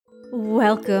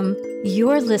Welcome.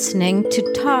 You're listening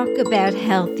to Talk About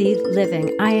Healthy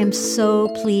Living. I am so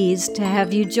pleased to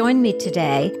have you join me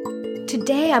today.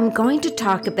 Today, I'm going to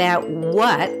talk about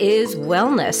what is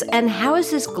wellness and how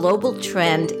is this global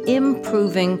trend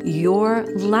improving your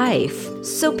life.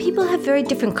 So people have very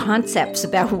different concepts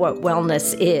about what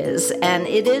wellness is, and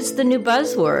it is the new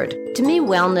buzzword. To me,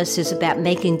 wellness is about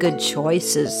making good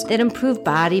choices that improve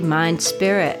body, mind,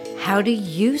 spirit. How do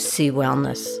you see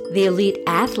wellness? The elite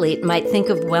athlete might think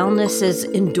of wellness as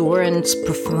endurance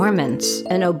performance.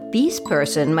 An obese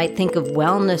person might think of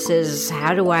wellness as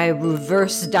how do I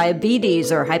reverse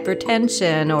diabetes or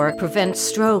hypertension or prevent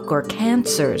stroke or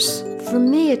cancers. For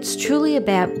me, it's truly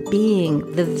about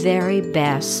being the very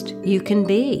best you can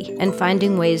be and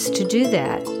finding ways to do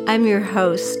that. I'm your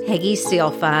host, Heggie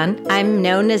Sealfan. I'm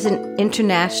known as an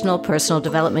international personal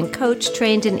development coach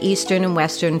trained in Eastern and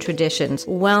Western traditions.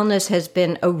 Wellness has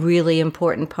been a really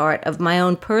important part of my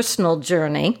own personal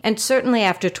journey, and certainly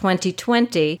after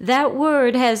 2020, that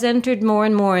word has entered more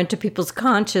and more into people's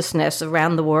consciousness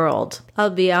around the world. I'll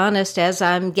be honest, as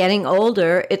I'm getting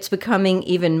older, it's becoming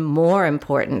even more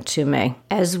important to me.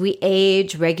 As we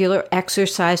age, regular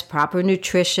exercise, proper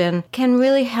nutrition can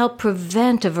really help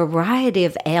prevent a variety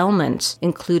of ailments,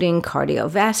 including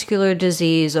cardiovascular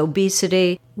disease,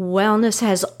 obesity. Wellness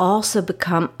has also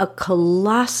become a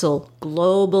colossal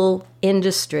global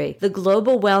industry. The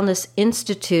Global Wellness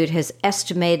Institute has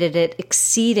estimated it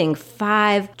exceeding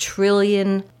 $5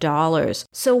 trillion.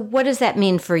 So what does that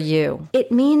mean for you?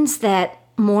 It means that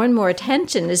more and more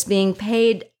attention is being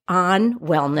paid on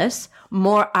wellness.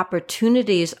 More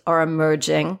opportunities are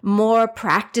emerging. More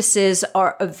practices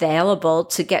are available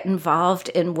to get involved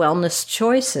in wellness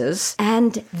choices.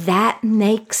 And that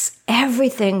makes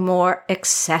everything more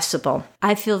accessible.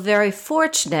 I feel very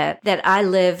fortunate that I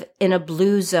live in a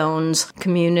Blue Zones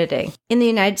community. In the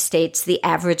United States, the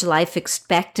average life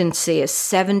expectancy is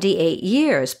 78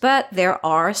 years, but there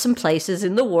are some places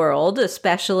in the world,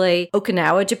 especially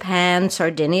Okinawa, Japan,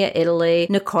 Sardinia, Italy,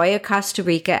 Nicoya, Costa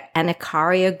Rica, and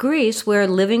Ikaria, Greece, where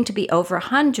living to be over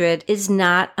 100 is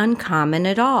not uncommon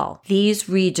at all. These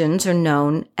regions are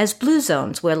known as Blue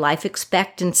Zones, where life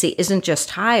expectancy isn't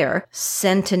just higher.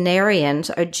 Centenarians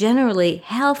are generally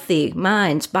healthy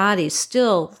minds, bodies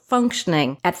still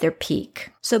functioning at their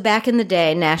peak. So back in the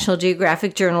day, National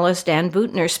Geographic journalist Dan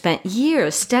Buettner spent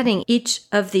years studying each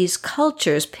of these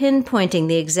cultures, pinpointing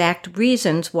the exact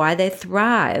reasons why they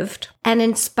thrived. And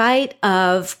in spite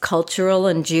of cultural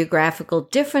and geographical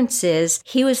differences,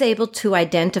 he was able to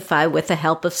identify, with the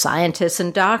help of scientists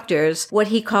and doctors, what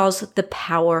he calls the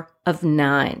power of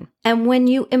 9. And when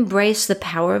you embrace the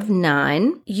power of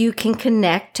 9, you can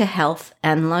connect to health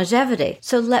and longevity.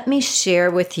 So let me share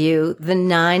with you the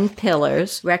 9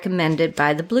 pillars recommended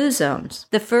by the Blue Zones.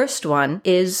 The first one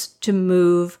is to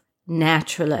move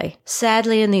naturally.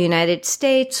 Sadly, in the United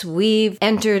States, we've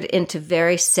entered into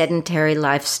very sedentary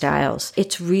lifestyles.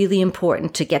 It's really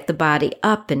important to get the body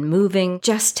up and moving.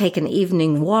 Just take an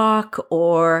evening walk,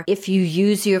 or if you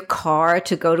use your car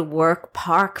to go to work,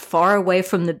 park far away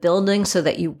from the building so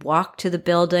that you walk to the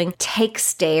building. Take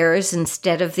stairs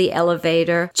instead of the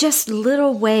elevator. Just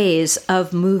little ways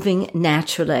of moving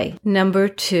naturally. Number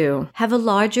 2, have a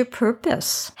larger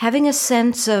purpose. Having a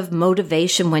sense of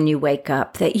motivation when you wake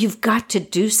up, that you've got to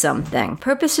do something.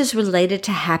 Purpose is related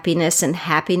to happiness, and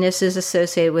happiness is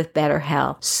associated with better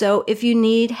health. So if you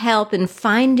need help in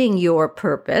finding your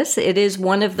purpose, it is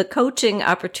one of the coaching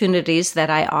opportunities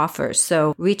that I offer.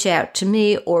 So reach out to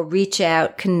me or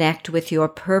connect with your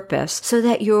purpose so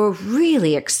that you're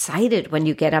really excited when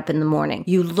you get up in the morning.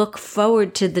 You look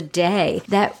forward to the day.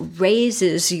 That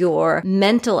raises your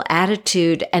mental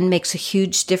attitude and makes a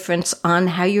huge difference on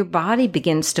how your body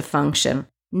begins to function.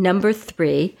 Number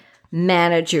 3,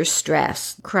 manage your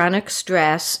stress. Chronic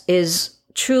stress is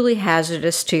truly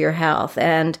hazardous to your health,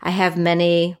 and I have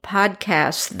many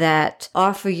podcasts that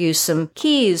offer you some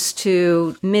keys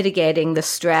to mitigating the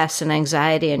stress and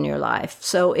anxiety in your life.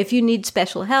 So if you need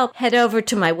special help, head over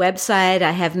to my website.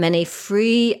 I have many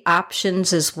free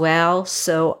options as well,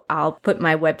 so I'll put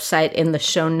my website in the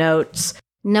show notes.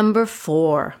 Number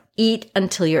 4, eat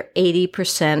until you're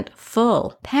 80%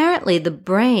 full. Apparently, the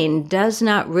brain does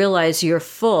not realize you're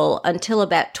full until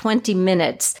about 20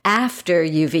 minutes after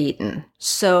you've eaten.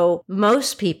 So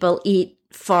most people eat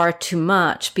far too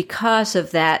much because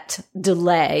of that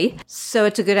delay. So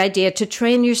it's a good idea to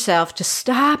train yourself to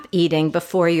stop eating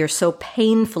before you're so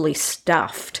painfully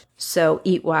stuffed. So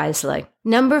eat wisely.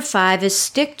 Number 5 is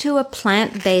stick to a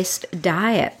plant-based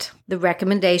diet. The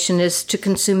recommendation is to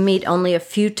consume meat only a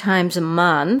few times a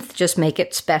month, just make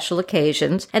it special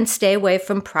occasions, and stay away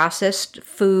from processed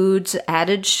foods,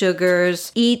 added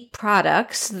sugars. Eat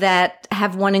products that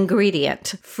have one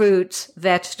ingredient, fruits,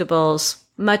 vegetables.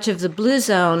 Much of the Blue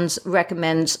Zones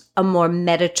recommends a more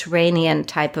Mediterranean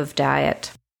type of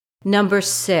diet. Number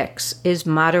 6 is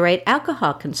moderate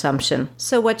alcohol consumption.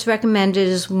 So what's recommended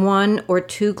is 1 or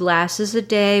 2 glasses a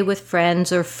day with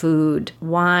friends or food,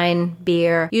 wine,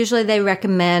 beer. Usually they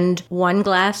recommend 1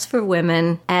 glass for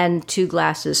women and 2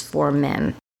 glasses for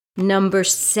men. Number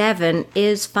 7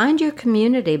 is find your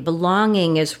community.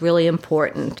 Belonging is really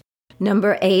important.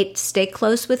 Number 8, stay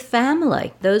close with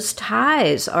family. Those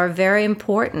ties are very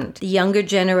important. The younger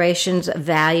generations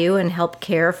value and help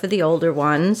care for the older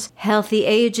ones. Healthy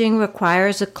aging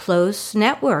requires a close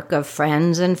network of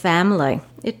friends and family.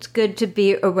 It's good to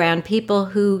be around people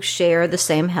who share the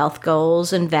same health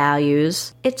goals and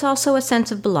values. It's also a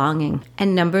sense of belonging.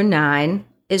 And number 9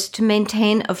 is to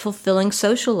maintain a fulfilling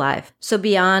social life. So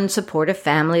beyond supportive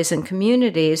families and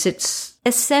communities, it's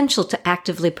essential to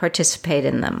actively participate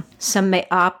in them. Some may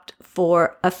opt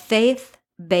for a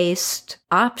faith-based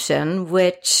option,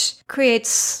 which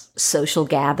creates social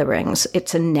gatherings.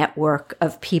 It's a network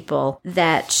of people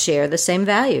that share the same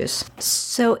values.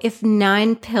 So if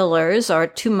 9 pillars are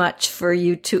too much for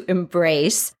you to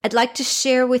embrace, I'd like to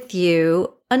share with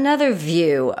you another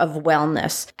view of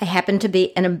wellness. I happen to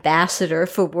be an ambassador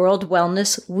for World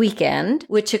Wellness Weekend,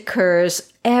 which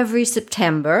occurs every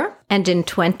September. And in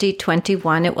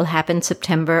 2021, it will happen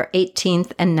September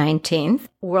 18th and 19th.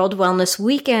 World Wellness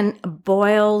Weekend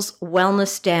boils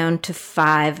wellness down to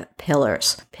 5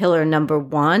 pillars. Pillar number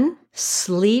 1,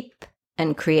 sleep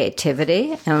and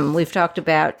creativity. And we've talked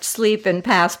about sleep in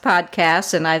past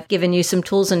podcasts, and I've given you some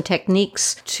tools and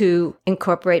techniques to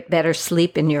incorporate better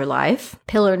sleep in your life.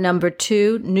 Pillar number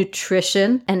 2,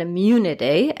 nutrition and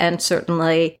immunity. And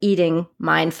certainly eating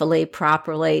mindfully,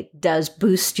 properly does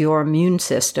boost your immune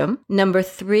system. Number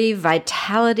 3,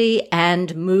 vitality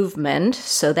and movement.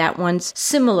 So that one's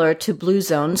similar to Blue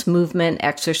Zones, movement,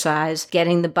 exercise,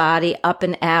 getting the body up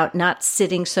and out, not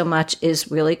sitting so much is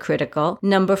really critical.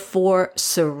 Number 4,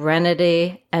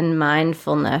 serenity and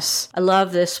mindfulness. I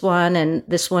love this one, and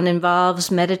this one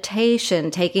involves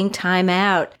meditation, taking time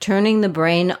out, turning the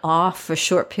brain off for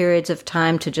short periods of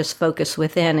time to just focus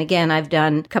within. Again, I've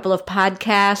done a couple of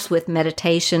podcasts with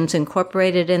meditations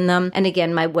incorporated in them. And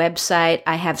again, my website,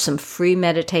 I have some free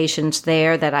meditations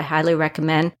there that I highly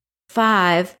recommend.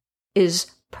 5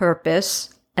 is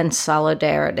purpose and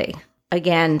solidarity.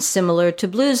 Again, similar to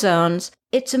Blue Zones,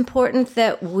 it's important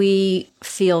that we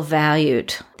feel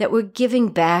valued, that we're giving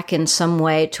back in some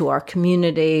way to our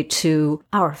community, to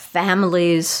our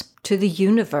families, to the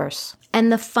universe.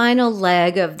 And the final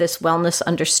leg of this wellness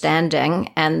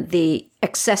understanding and the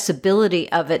accessibility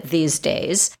of it these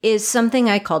days is something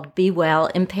I called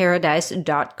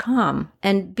BeWellInParadise.com.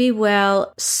 And Be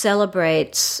Well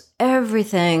celebrates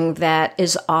everything that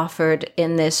is offered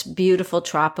in this beautiful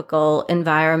tropical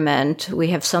environment. We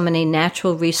have so many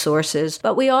natural resources,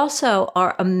 but we also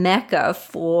are a mecca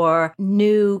for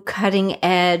new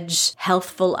cutting-edge,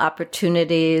 healthful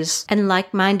opportunities and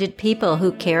like-minded people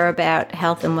who care about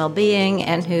health and well-being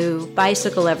and who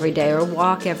bicycle every day or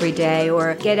walk every day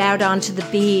or get out onto the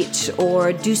beach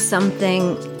or do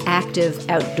something active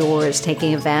outdoors,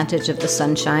 taking advantage of the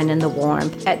sunshine and the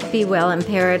warmth. At Be Well in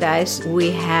Paradise,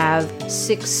 we have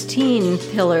 16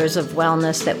 pillars of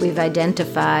wellness that we've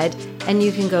identified, and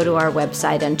you can go to our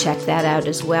website and check that out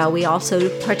as well. We also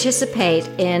participate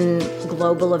in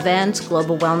global events,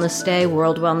 Global Wellness Day,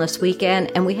 World Wellness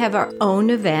Weekend, and we have our own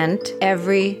event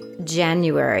every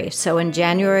January. So in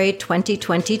January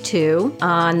 2022,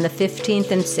 on the 15th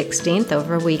and 16th,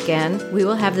 over a weekend, we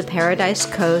will have the Paradise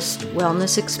Coast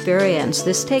Wellness Experience.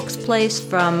 This takes place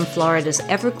from Florida's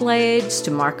Everglades to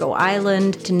Marco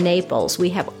Island to Naples. We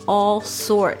have all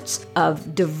sorts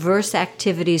of diverse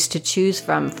activities to choose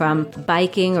from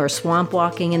biking or swamp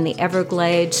walking in the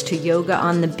Everglades to yoga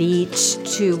on the beach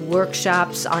to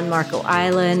workshops on Marco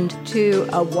Island to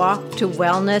a walk to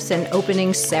wellness and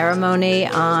opening ceremony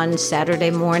on Saturday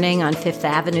morning on 5th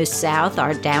Avenue South,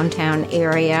 our downtown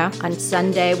area. On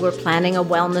Sunday, we're planning a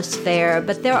wellness fair,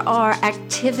 but there are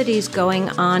activities going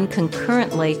on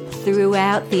concurrently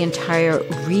throughout the entire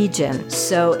region.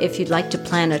 So if you'd like to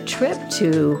plan a trip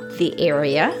to the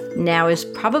area, now is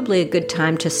probably a good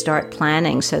time to start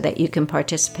planning so that you can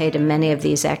participate in many of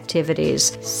these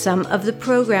activities. Some of the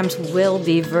programs will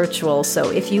be virtual, so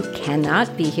if you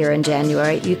cannot be here in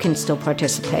January, you can still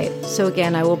participate. So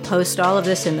again, I will post all of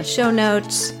this in the show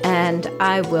notes, and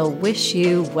I will wish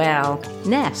you well.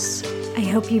 Ness, I I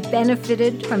hope you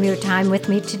benefited from your time with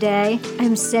me today.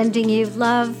 I'm sending you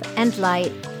love and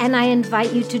light, and I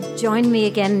invite you to join me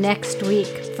again next week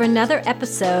for another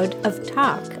episode of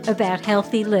Talk About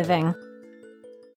Healthy Living.